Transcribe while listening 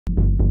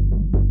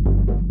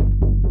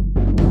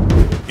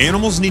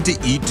Animals need to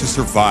eat to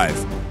survive,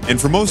 and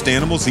for most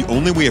animals, the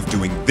only way of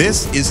doing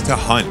this is to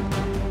hunt.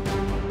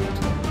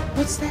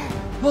 What's that?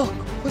 Look,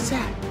 what's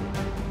that?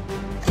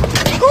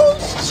 Oh,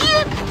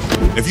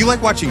 shit! If you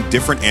like watching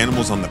different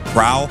animals on the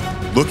prowl,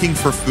 looking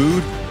for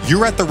food,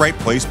 you're at the right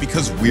place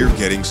because we're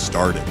getting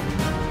started.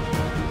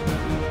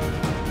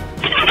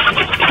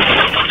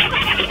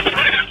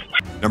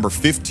 Number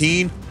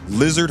 15,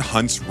 lizard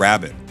hunts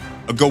rabbit.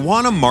 A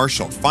Goanna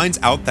Marshall finds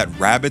out that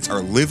rabbits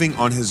are living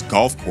on his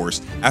golf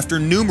course after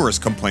numerous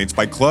complaints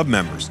by club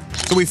members.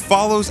 So he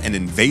follows and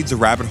invades a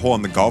rabbit hole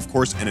on the golf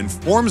course and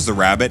informs the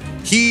rabbit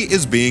he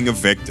is being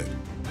evicted.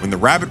 When the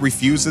rabbit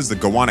refuses, the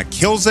Goanna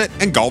kills it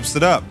and gulps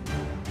it up.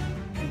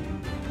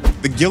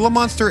 The Gila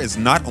monster is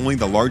not only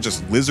the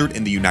largest lizard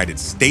in the United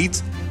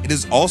States, it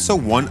is also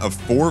one of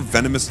 4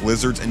 venomous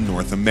lizards in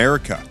North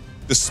America.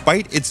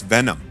 Despite its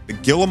venom, the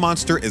Gila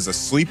monster is a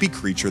sleepy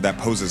creature that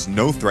poses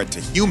no threat to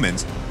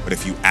humans, but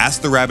if you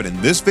ask the rabbit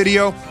in this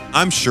video,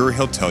 I'm sure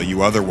he'll tell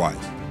you otherwise.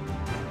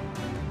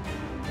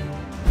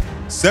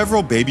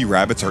 Several baby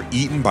rabbits are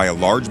eaten by a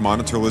large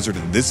monitor lizard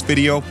in this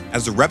video,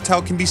 as the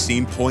reptile can be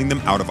seen pulling them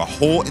out of a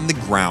hole in the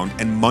ground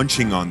and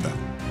munching on them.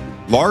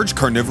 Large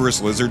carnivorous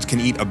lizards can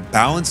eat a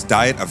balanced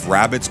diet of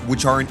rabbits,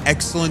 which are an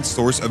excellent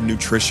source of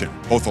nutrition.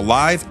 Both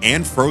alive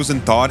and frozen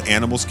thawed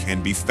animals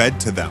can be fed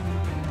to them.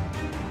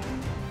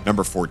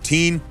 Number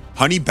 14,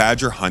 honey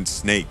badger hunts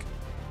snake.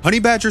 Honey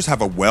badgers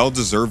have a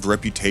well-deserved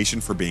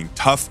reputation for being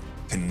tough,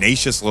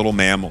 tenacious little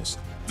mammals.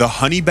 The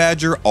honey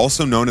badger,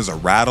 also known as a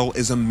rattle,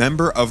 is a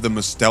member of the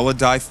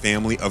Mustelidae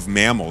family of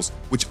mammals,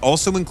 which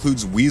also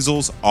includes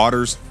weasels,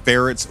 otters,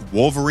 ferrets,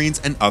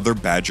 wolverines, and other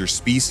badger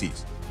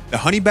species. The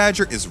honey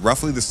badger is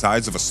roughly the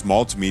size of a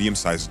small to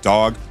medium-sized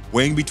dog,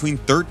 weighing between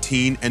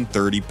 13 and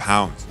 30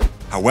 pounds.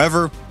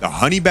 However, the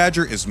honey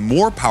badger is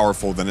more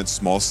powerful than its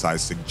small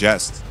size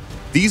suggests.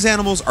 These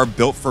animals are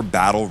built for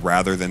battle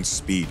rather than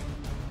speed.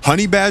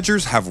 Honey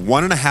badgers have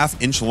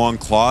 1.5-inch long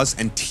claws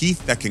and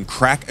teeth that can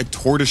crack a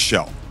tortoise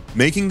shell,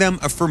 making them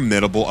a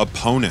formidable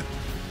opponent.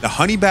 The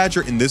honey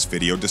badger in this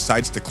video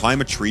decides to climb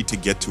a tree to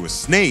get to a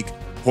snake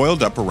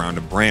coiled up around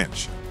a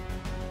branch.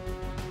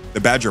 The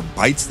badger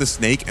bites the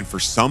snake, and for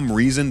some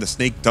reason the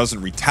snake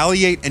doesn't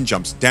retaliate and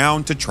jumps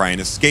down to try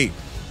and escape.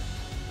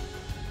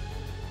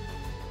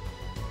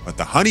 But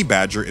the honey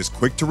badger is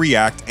quick to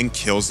react and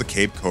kills the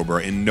Cape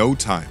Cobra in no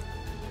time.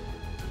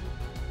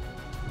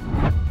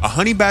 A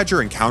honey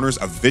badger encounters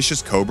a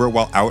vicious cobra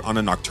while out on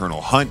a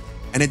nocturnal hunt,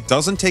 and it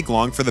doesn't take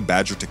long for the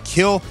badger to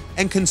kill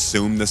and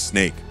consume the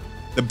snake.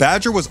 The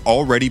badger was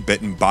already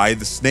bitten by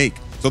the snake,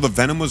 so the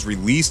venom was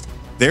released.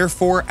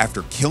 Therefore,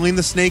 after killing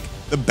the snake,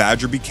 the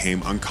badger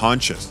became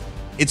unconscious.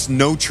 It's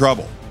no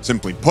trouble.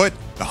 Simply put,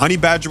 the honey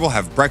badger will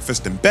have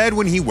breakfast in bed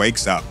when he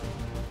wakes up.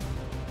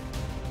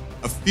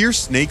 A fierce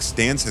snake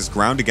stands his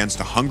ground against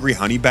a hungry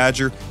honey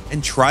badger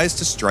and tries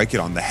to strike it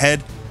on the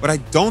head, but I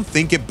don't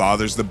think it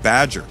bothers the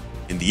badger.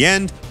 In the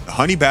end, the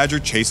honey badger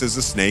chases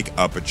the snake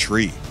up a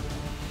tree.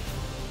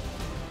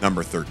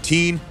 Number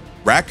 13,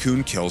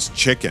 raccoon kills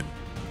chicken.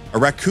 A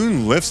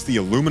raccoon lifts the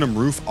aluminum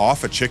roof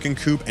off a chicken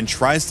coop and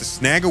tries to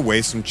snag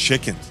away some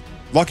chickens.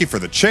 Lucky for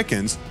the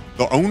chickens,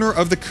 the owner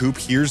of the coop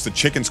hears the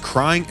chickens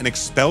crying and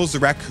expels the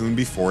raccoon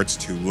before it's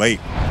too late.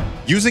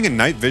 Using a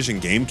night vision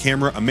game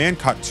camera, a man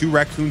caught 2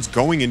 raccoons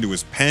going into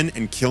his pen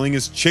and killing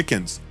his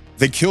chickens.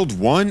 They killed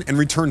one and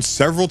returned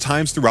several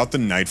times throughout the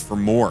night for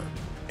more.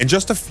 In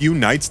just a few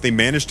nights, they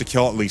managed to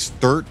kill at least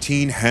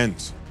 13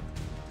 hens.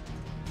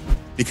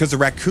 Because the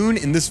raccoon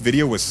in this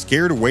video was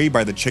scared away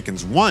by the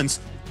chickens once,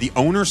 the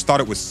owners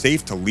thought it was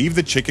safe to leave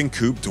the chicken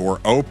coop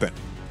door open.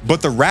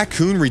 But the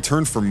raccoon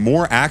returned for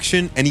more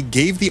action, and he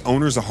gave the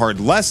owners a hard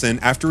lesson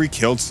after he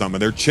killed some of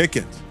their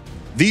chickens.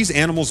 These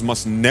animals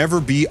must never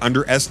be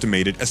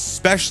underestimated,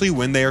 especially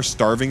when they are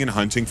starving and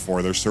hunting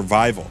for their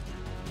survival.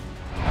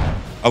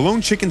 A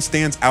lone chicken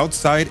stands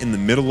outside in the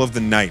middle of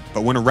the night,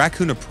 but when a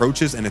raccoon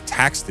approaches and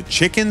attacks the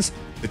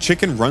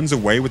chicken runs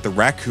away with the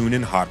raccoon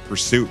in hot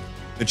pursuit.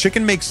 The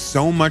chicken makes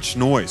so much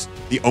noise.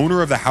 The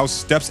owner of the house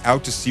steps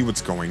out to see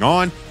what's going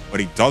on, but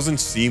he doesn't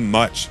see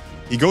much.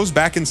 He goes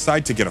back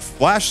inside to get a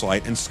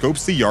flashlight and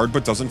scopes the yard,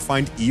 but doesn't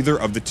find either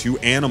of the 2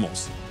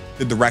 animals.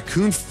 Did the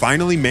raccoon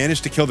finally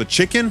manage to kill the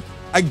chicken?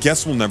 I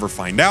guess we'll never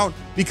find out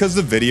because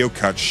the video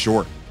cuts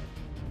short.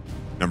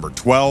 Number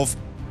 12,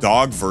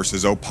 dog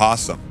versus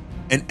opossum.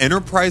 An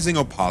enterprising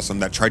opossum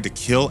that tried to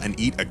kill and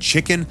eat a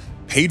chicken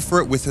paid for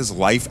it with his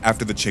life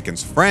after the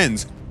chicken's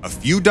friends, a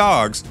few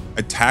dogs,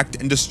 attacked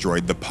and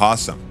destroyed the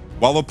possum.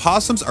 While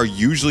opossums are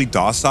usually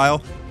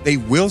docile, they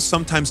will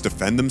sometimes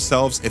defend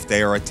themselves if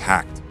they are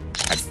attacked.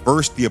 At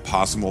first, the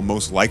opossum will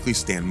most likely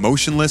stand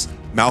motionless,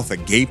 mouth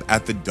agape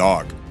at the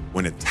dog.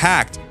 When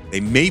attacked, they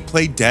may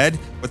play dead,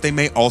 but they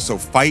may also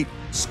fight,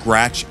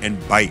 scratch,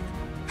 and bite.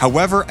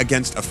 However,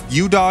 against a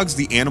few dogs,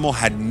 the animal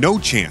had no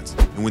chance,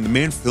 and when the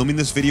man filming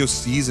this video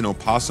sees an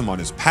opossum on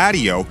his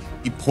patio,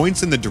 he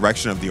points in the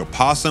direction of the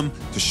opossum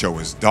to show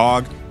his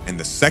dog, and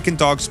the second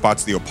dog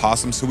spots the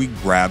opossum, so he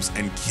grabs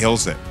and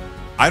kills it.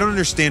 I don't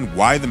understand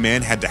why the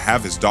man had to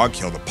have his dog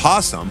kill the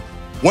possum.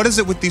 What is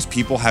it with these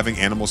people having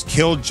animals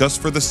killed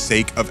just for the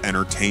sake of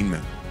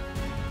entertainment?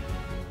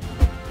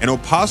 An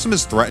opossum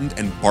is threatened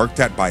and barked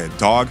at by a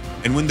dog,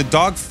 and when the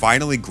dog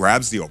finally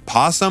grabs the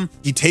opossum,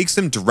 he takes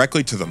him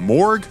directly to the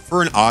morgue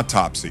for an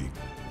autopsy.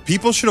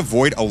 People should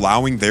avoid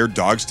allowing their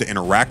dogs to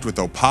interact with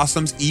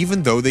opossums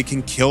even though they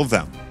can kill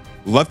them.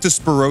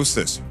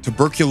 Leptospirosis,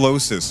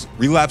 tuberculosis,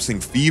 relapsing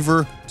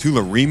fever,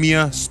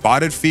 tularemia,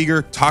 spotted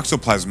fever,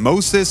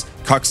 toxoplasmosis,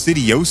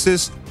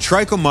 coccidiosis,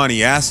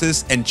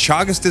 trichomoniasis, and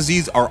Chagas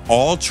disease are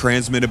all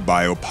transmitted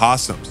by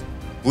opossums.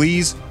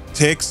 Fleas,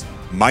 ticks,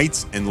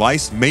 mites, and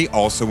lice may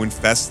also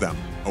infest them.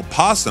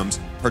 Opossums,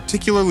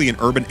 particularly in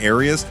urban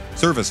areas,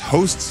 serve as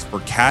hosts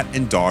for cat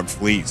and dog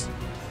fleas.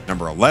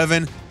 Number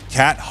 11,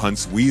 cat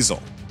hunts weasel.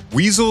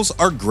 Weasels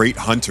are great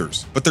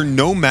hunters, but they're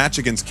no match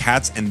against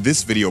cats, and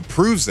this video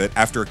proves it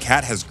after a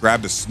cat has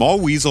grabbed a small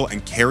weasel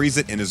and carries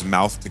it in his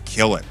mouth to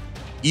kill it.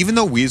 Even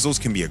though weasels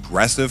can be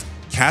aggressive,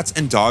 cats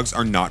and dogs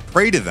are not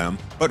prey to them,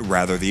 but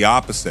rather the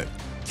opposite.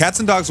 Cats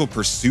and dogs will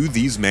pursue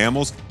these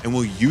mammals and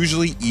will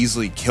usually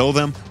easily kill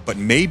them, but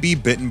may be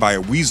bitten by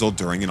a weasel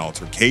during an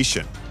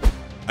altercation.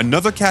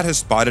 Another cat has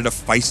spotted a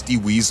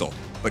feisty weasel,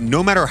 but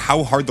no matter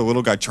how hard the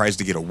little guy tries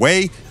to get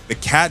away, the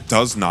cat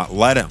does not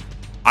let him.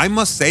 I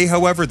must say,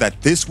 however,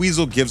 that this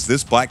weasel gives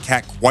this black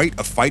cat quite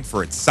a fight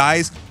for its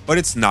size, but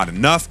it's not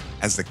enough,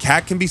 as the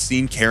cat can be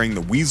seen carrying the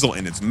weasel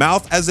in its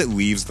mouth as it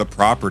leaves the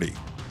property.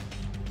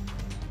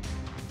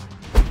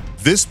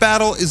 This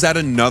battle is at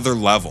another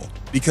level,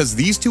 because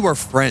these two are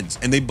friends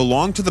and they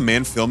belong to the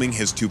man filming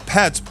his two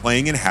pets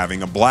playing and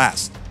having a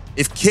blast.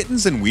 If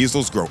kittens and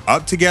weasels grow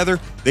up together,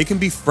 they can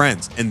be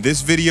friends, and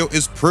this video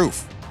is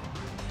proof.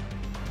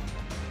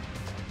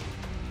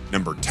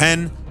 Number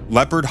 10,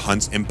 leopard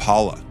hunts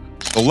impala.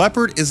 The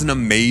leopard is an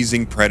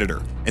amazing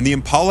predator, and the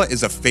impala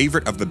is a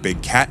favorite of the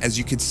big cat, as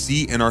you can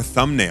see in our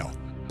thumbnail.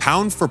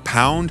 Pound for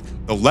pound,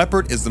 the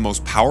leopard is the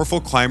most powerful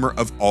climber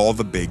of all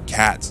the big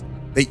cats.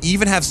 They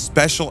even have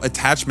special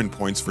attachment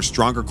points for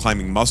stronger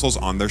climbing muscles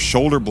on their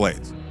shoulder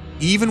blades.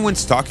 Even when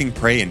stalking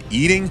prey and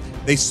eating,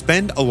 they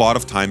spend a lot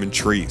of time in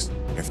trees.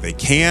 If they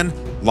can,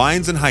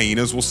 lions and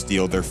hyenas will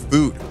steal their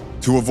food.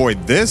 To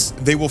avoid this,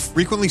 they will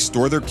frequently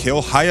store their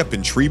kill high up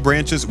in tree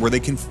branches where they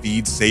can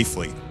feed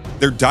safely.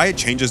 Their diet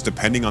changes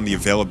depending on the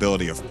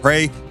availability of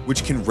prey,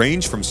 which can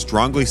range from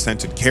strongly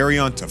scented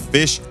carrion to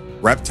fish,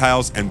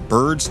 reptiles, and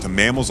birds to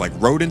mammals like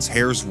rodents,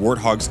 hares,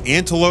 warthogs,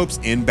 antelopes,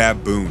 and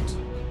baboons.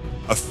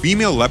 A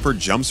female leopard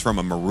jumps from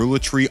a marula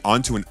tree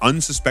onto an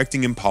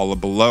unsuspecting impala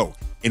below,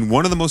 in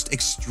one of the most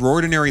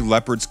extraordinary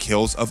leopard's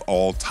kills of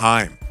all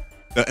time.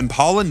 The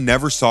impala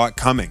never saw it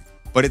coming,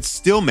 but it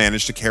still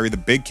managed to carry the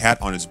big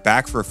cat on its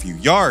back for a few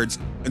yards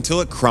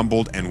until it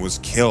crumbled and was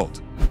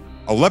killed.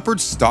 A leopard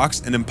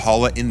stalks an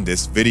impala in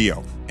this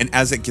video, and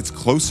as it gets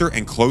closer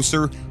and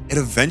closer, it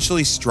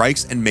eventually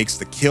strikes and makes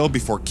the kill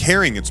before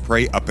carrying its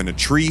prey up in a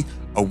tree,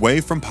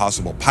 away from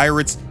possible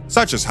pirates,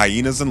 such as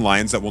hyenas and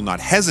lions that will not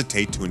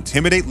hesitate to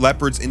intimidate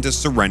leopards into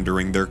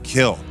surrendering their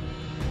kill.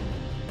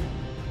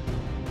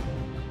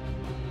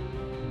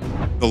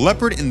 The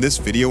leopard in this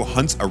video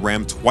hunts a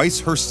ram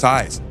twice her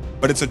size,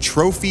 but it's a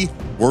trophy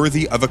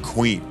worthy of a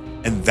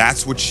queen, and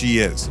that's what she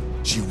is.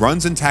 She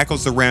runs and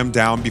tackles the ram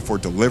down before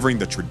delivering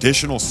the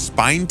traditional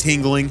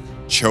spine-tingling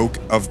choke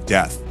of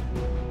death.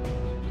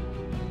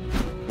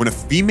 When a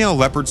female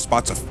leopard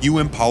spots a few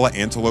impala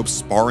antelopes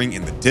sparring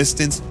in the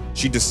distance,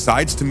 she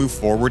decides to move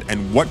forward,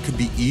 and what could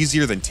be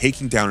easier than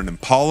taking down an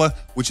impala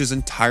which is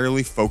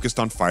entirely focused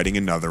on fighting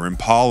another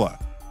impala.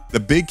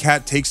 The big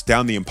cat takes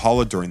down the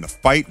impala during the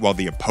fight while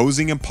the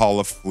opposing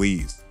impala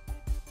flees.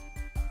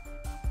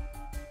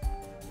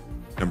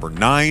 Number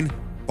 9,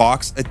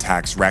 fox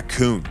attacks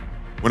raccoon.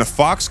 When a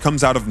fox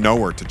comes out of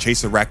nowhere to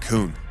chase a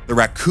raccoon, the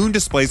raccoon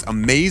displays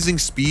amazing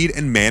speed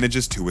and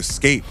manages to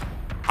escape.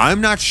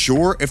 I'm not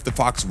sure if the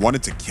fox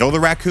wanted to kill the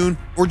raccoon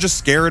or just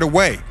scare it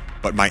away,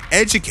 but my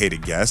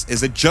educated guess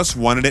is it just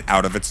wanted it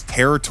out of its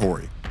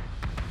territory.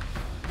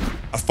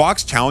 A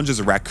fox challenges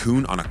a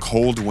raccoon on a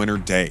cold winter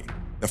day.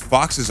 The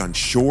fox is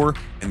unsure,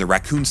 and the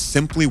raccoon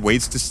simply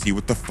waits to see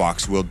what the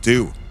fox will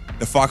do.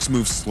 The fox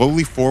moves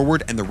slowly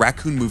forward and the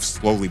raccoon moves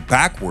slowly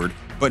backward,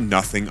 but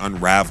nothing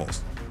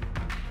unravels.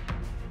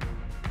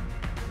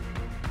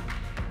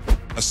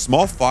 A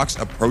small fox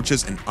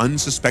approaches an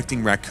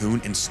unsuspecting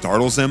raccoon and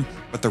startles him,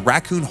 but the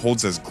raccoon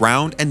holds his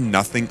ground and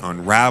nothing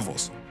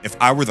unravels. If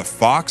I were the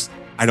fox,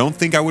 I don't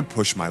think I would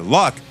push my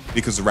luck,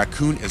 because the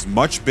raccoon is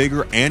much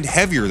bigger and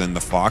heavier than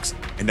the fox,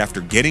 and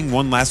after getting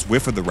one last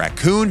whiff of the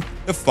raccoon,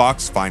 the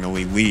fox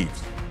finally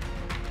leaves.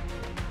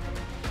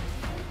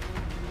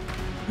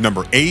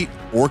 Number 8,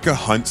 orca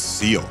hunts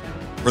seal.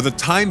 For the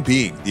time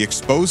being, the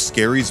exposed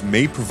skerries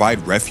may provide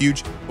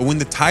refuge, but when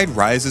the tide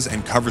rises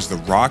and covers the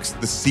rocks,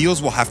 the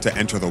seals will have to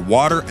enter the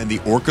water, and the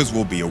orcas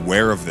will be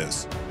aware of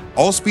this.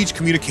 All speech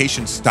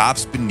communication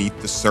stops beneath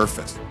the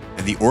surface,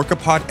 and the orca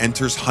pod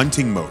enters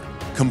hunting mode,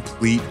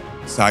 complete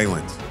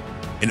silence.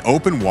 In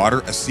open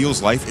water, a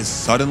seal's life is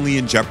suddenly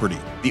in jeopardy.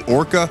 The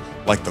orca,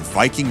 like the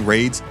Viking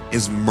raids,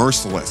 is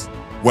merciless,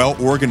 well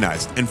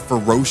organized, and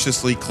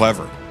ferociously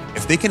clever.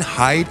 If they can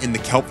hide in the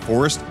kelp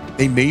forest,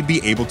 they may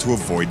be able to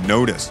avoid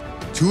notice.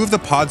 Two of the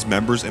pod's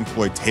members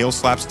employ tail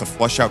slaps to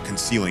flush out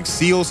concealing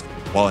seals,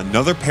 while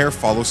another pair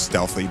follows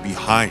stealthily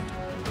behind.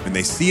 When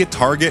they see a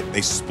target,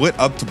 they split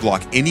up to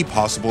block any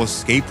possible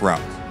escape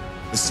routes.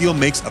 The seal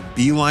makes a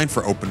beeline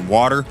for open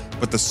water,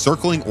 but the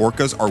circling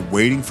orcas are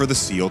waiting for the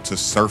seal to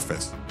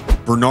surface.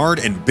 Bernard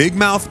and Big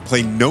Mouth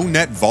play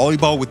no-net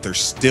volleyball with their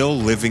still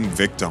living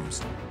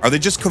victims. Are they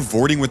just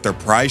cavorting with their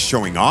prize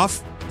showing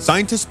off?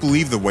 Scientists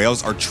believe the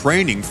whales are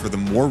training for the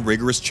more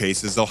rigorous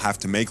chases they'll have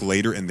to make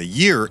later in the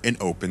year in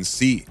open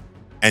sea.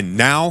 And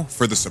now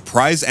for the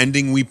surprise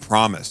ending we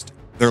promised.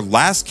 Their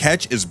last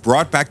catch is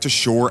brought back to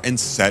shore and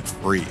set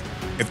free.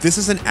 If this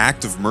is an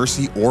act of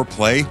mercy or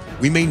play,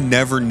 we may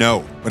never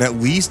know, but at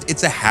least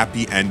it's a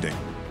happy ending.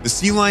 The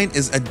sea lion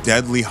is a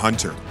deadly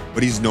hunter,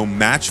 but he's no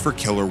match for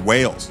killer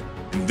whales.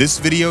 In this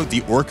video,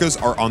 the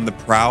orcas are on the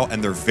prowl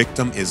and their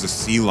victim is a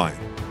sea lion.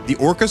 The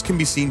orcas can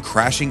be seen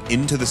crashing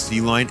into the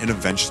sea lion and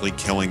eventually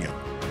killing him.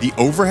 The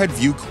overhead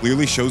view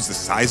clearly shows the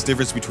size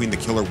difference between the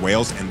killer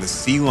whales and the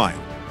sea lion.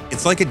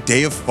 It's like a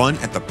day of fun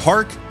at the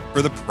park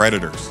for the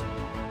predators.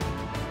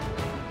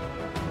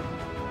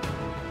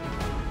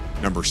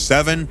 Number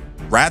 7.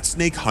 Rat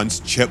snake hunts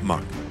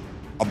chipmunk.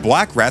 A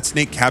black rat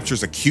snake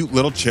captures a cute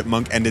little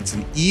chipmunk, and it's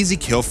an easy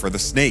kill for the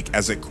snake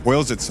as it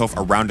coils itself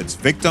around its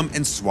victim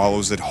and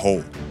swallows it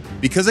whole.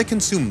 Because they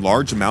consume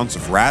large amounts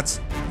of rats,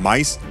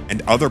 mice,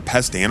 and other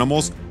pest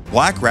animals,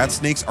 black rat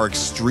snakes are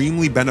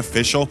extremely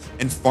beneficial,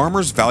 and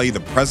farmers value the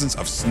presence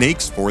of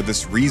snakes for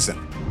this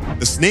reason.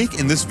 The snake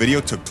in this video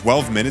took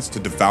 12 minutes to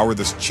devour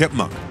this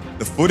chipmunk.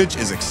 The footage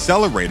is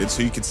accelerated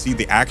so you can see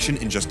the action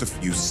in just a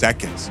few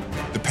seconds.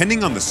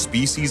 Depending on the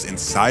species and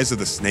size of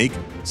the snake,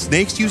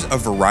 snakes use a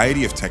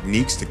variety of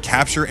techniques to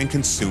capture and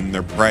consume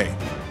their prey.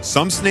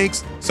 Some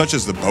snakes, such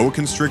as the boa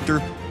constrictor,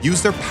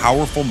 use their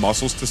powerful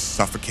muscles to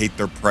suffocate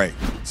their prey.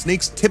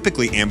 Snakes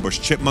typically ambush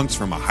chipmunks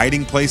from a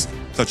hiding place,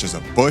 such as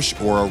a bush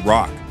or a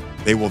rock.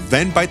 They will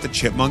then bite the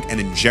chipmunk and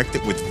inject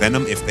it with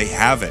venom if they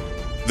have it.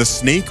 The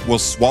snake will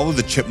swallow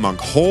the chipmunk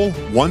whole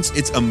once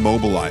it's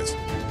immobilized.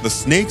 The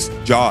snake's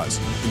jaws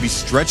can be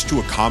stretched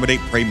to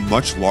accommodate prey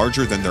much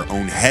larger than their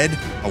own head,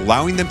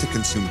 allowing them to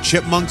consume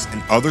chipmunks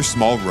and other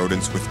small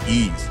rodents with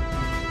ease.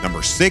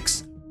 Number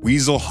 6.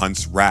 Weasel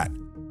hunts rat.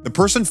 The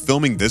person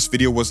filming this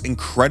video was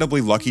incredibly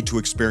lucky to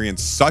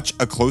experience such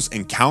a close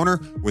encounter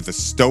with a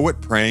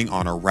stoat preying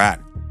on a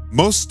rat.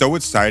 Most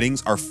stoat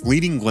sightings are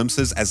fleeting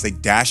glimpses as they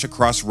dash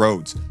across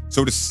roads,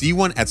 so to see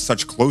one at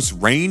such close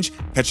range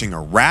catching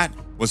a rat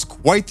was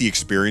quite the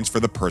experience for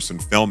the person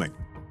filming.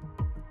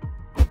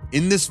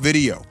 In this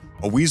video,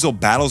 a weasel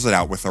battles it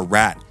out with a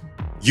rat.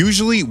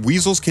 Usually,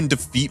 weasels can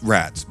defeat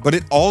rats, but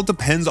it all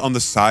depends on the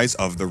size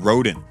of the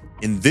rodent.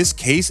 In this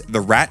case,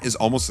 the rat is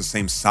almost the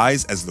same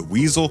size as the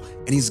weasel,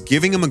 and he's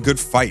giving him a good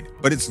fight,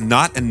 but it's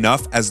not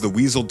enough as the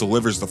weasel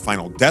delivers the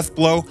final death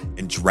blow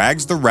and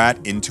drags the rat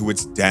into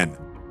its den.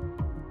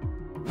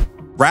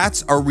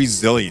 Rats are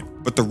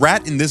resilient, but the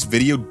rat in this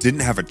video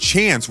didn't have a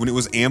chance when it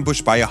was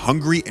ambushed by a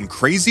hungry and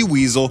crazy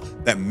weasel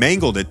that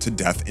mangled it to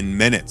death in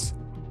minutes.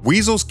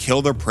 Weasels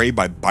kill their prey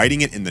by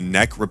biting it in the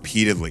neck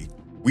repeatedly.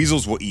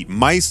 Weasels will eat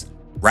mice,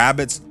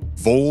 rabbits,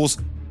 voles,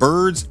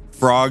 birds,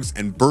 frogs,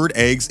 and bird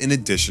eggs in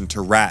addition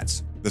to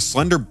rats. The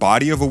slender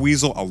body of a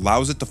weasel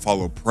allows it to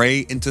follow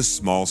prey into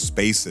small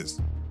spaces.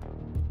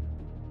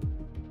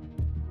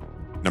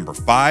 Number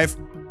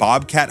 5.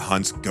 Bobcat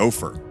hunts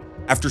gopher.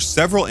 After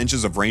several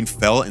inches of rain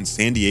fell in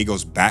San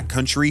Diego's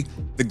backcountry,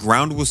 the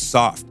ground was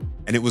soft,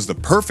 and it was the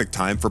perfect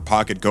time for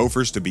pocket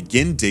gophers to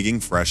begin digging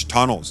fresh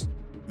tunnels.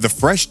 The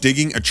fresh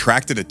digging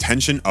attracted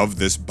attention of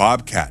this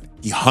bobcat.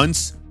 He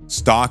hunts,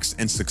 stalks,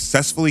 and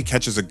successfully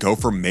catches a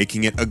gopher,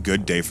 making it a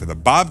good day for the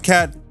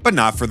bobcat, but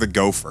not for the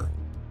gopher.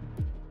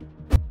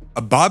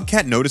 A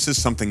bobcat notices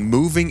something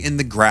moving in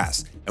the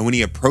grass, and when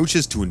he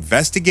approaches to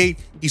investigate,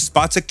 he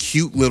spots a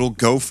cute little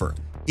gopher.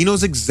 He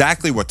knows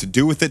exactly what to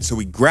do with it, so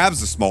he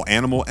grabs the small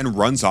animal and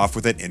runs off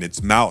with it in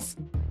its mouth.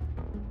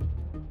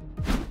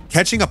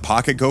 Catching a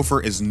pocket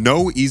gopher is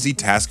no easy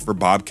task for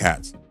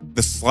bobcats.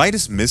 The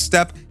slightest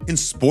misstep can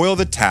spoil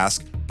the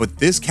task, but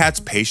this cat's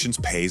patience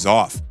pays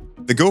off.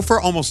 The gopher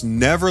almost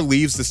never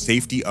leaves the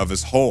safety of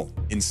his hole.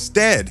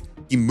 Instead,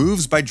 he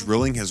moves by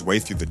drilling his way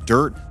through the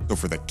dirt, so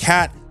for the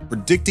cat,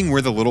 predicting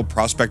where the little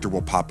prospector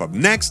will pop up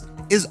next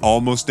is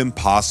almost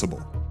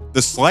impossible.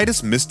 The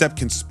slightest misstep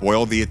can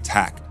spoil the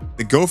attack.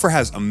 The gopher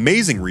has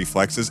amazing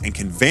reflexes and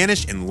can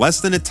vanish in less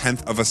than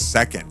 1/10 of a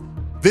second.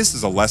 This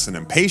is a lesson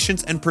in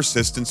patience and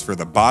persistence for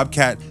the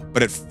bobcat,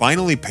 but it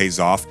finally pays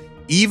off,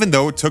 even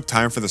though it took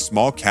time for the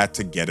small cat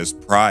to get his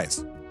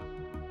prize.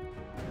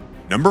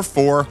 Number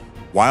 4.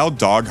 Wild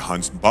dog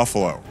hunts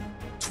buffalo.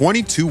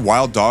 22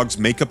 wild dogs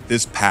make up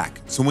this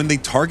pack, so when they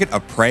target a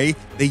prey,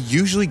 they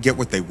usually get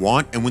what they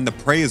want, and when the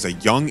prey is a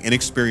young,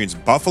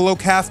 inexperienced buffalo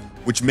calf,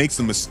 which makes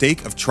the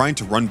mistake of trying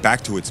to run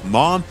back to its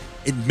mom,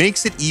 it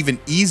makes it even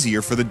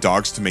easier for the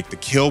dogs to make the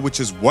kill, which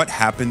is what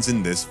happens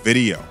in this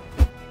video.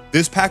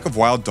 This pack of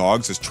wild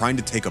dogs is trying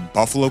to take a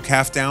buffalo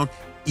calf down,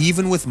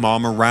 even with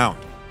mom around.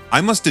 I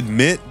must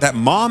admit that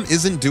Mom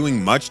isn't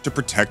doing much to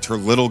protect her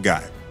little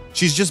guy.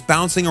 She's just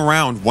bouncing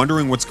around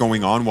wondering what's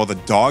going on while the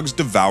dogs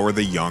devour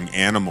the young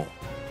animal.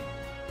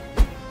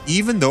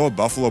 Even though a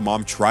buffalo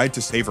mom tried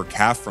to save her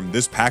calf from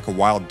this pack of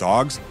wild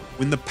dogs,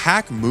 when the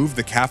pack moved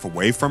the calf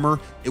away from her,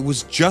 it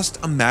was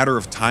just a matter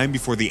of time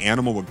before the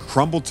animal would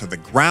crumble to the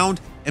ground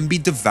and be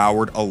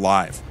devoured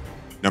alive.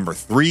 Number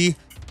 3,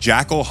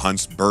 jackal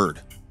hunts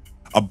bird.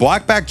 A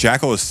blackback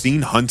jackal is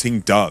seen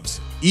hunting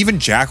doves. Even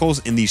jackals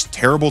in these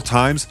terrible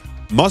times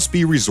must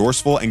be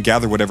resourceful and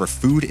gather whatever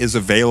food is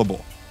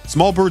available.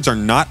 Small birds are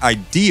not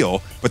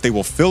ideal, but they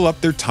will fill up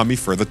their tummy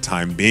for the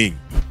time being.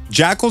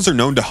 Jackals are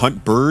known to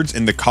hunt birds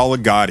in the Gila,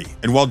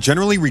 and while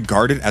generally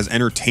regarded as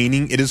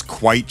entertaining, it is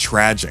quite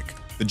tragic.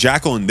 The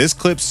jackal in this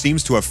clip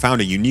seems to have found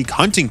a unique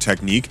hunting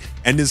technique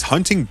and is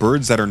hunting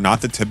birds that are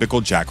not the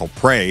typical jackal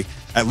prey,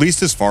 at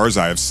least as far as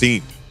I have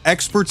seen.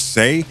 Experts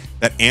say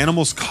that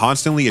animals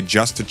constantly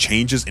adjust to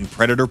changes in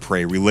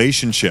predator-prey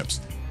relationships.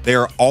 They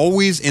are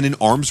always in an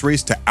arms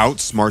race to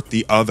outsmart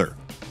the other.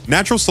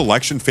 Natural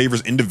selection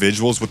favors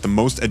individuals with the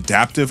most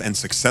adaptive and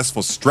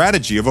successful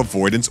strategy of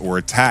avoidance or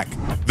attack.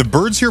 The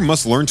birds here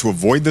must learn to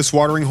avoid this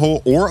watering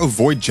hole or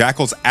avoid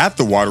jackals at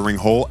the watering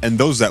hole, and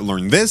those that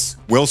learn this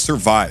will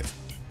survive.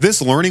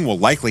 This learning will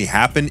likely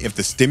happen if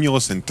the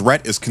stimulus and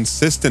threat is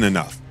consistent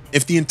enough.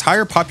 If the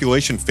entire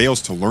population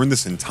fails to learn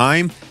this in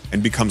time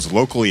and becomes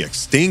locally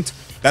extinct,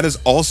 that is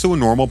also a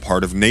normal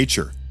part of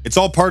nature. It's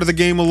all part of the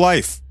game of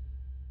life.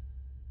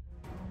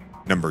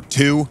 Number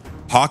 2,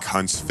 hawk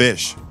hunts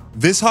fish.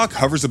 This hawk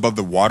hovers above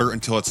the water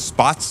until it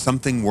spots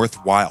something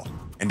worthwhile,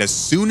 and as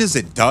soon as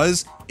it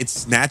does, it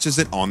snatches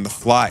it on the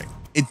fly.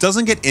 It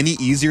doesn't get any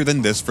easier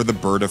than this for the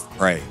bird of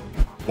prey.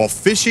 While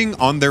fishing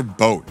on their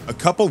boat, a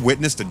couple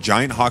witnessed a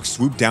giant hawk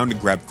swoop down to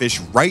grab fish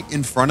right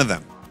in front of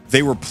them.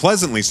 They were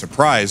pleasantly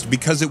surprised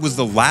because it was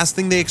the last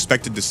thing they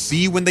expected to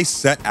see when they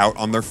set out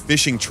on their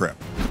fishing trip.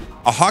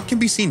 A hawk can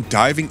be seen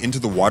diving into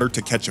the water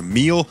to catch a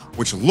meal,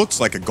 which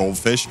looks like a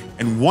goldfish,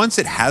 and once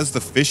it has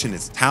the fish in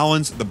its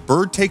talons, the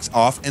bird takes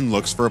off and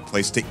looks for a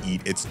place to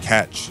eat its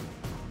catch.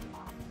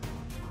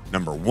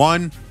 Number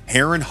 1,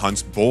 heron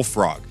hunts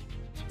bullfrog.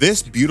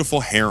 This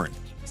beautiful heron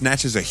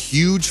snatches a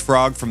huge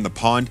frog from the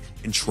pond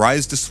and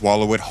tries to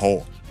swallow it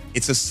whole.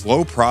 It's a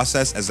slow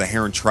process as the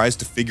heron tries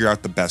to figure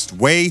out the best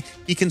way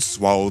he can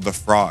swallow the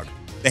frog.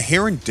 The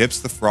heron dips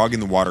the frog in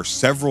the water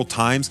several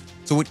times,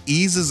 so it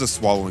eases the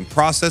swallowing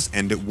process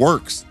and it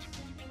works.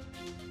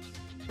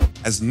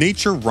 As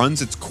nature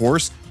runs its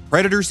course,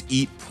 predators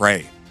eat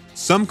prey.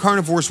 Some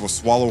carnivores will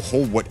swallow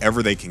whole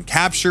whatever they can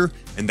capture,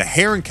 and the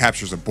heron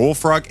captures a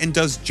bullfrog and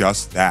does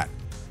just that.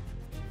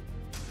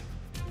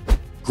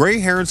 Gray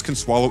herons can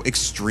swallow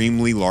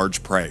extremely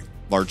large prey,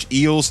 large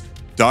eels,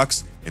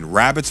 ducks, and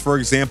rabbits for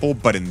example,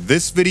 but in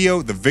this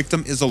video, the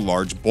victim is a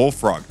large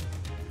bullfrog.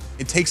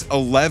 It takes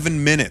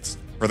 11 minutes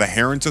for the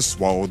heron to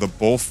swallow the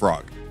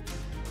bullfrog.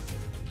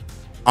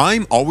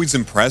 I'm always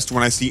impressed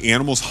when I see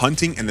animals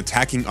hunting and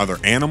attacking other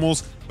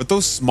animals, but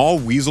those small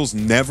weasels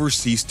never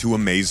cease to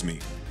amaze me.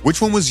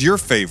 Which one was your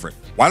favorite?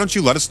 Why don't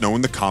you let us know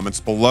in the comments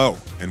below?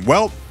 And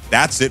well,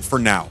 that's it for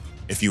now.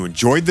 If you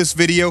enjoyed this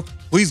video,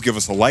 please give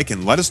us a like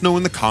and let us know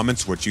in the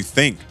comments what you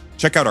think.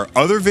 Check out our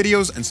other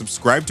videos and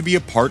subscribe to be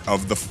a part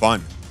of the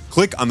fun.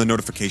 Click on the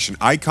notification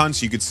icon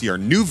so you can see our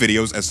new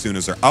videos as soon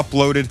as they're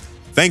uploaded.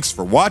 Thanks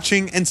for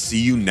watching and see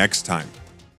you next time.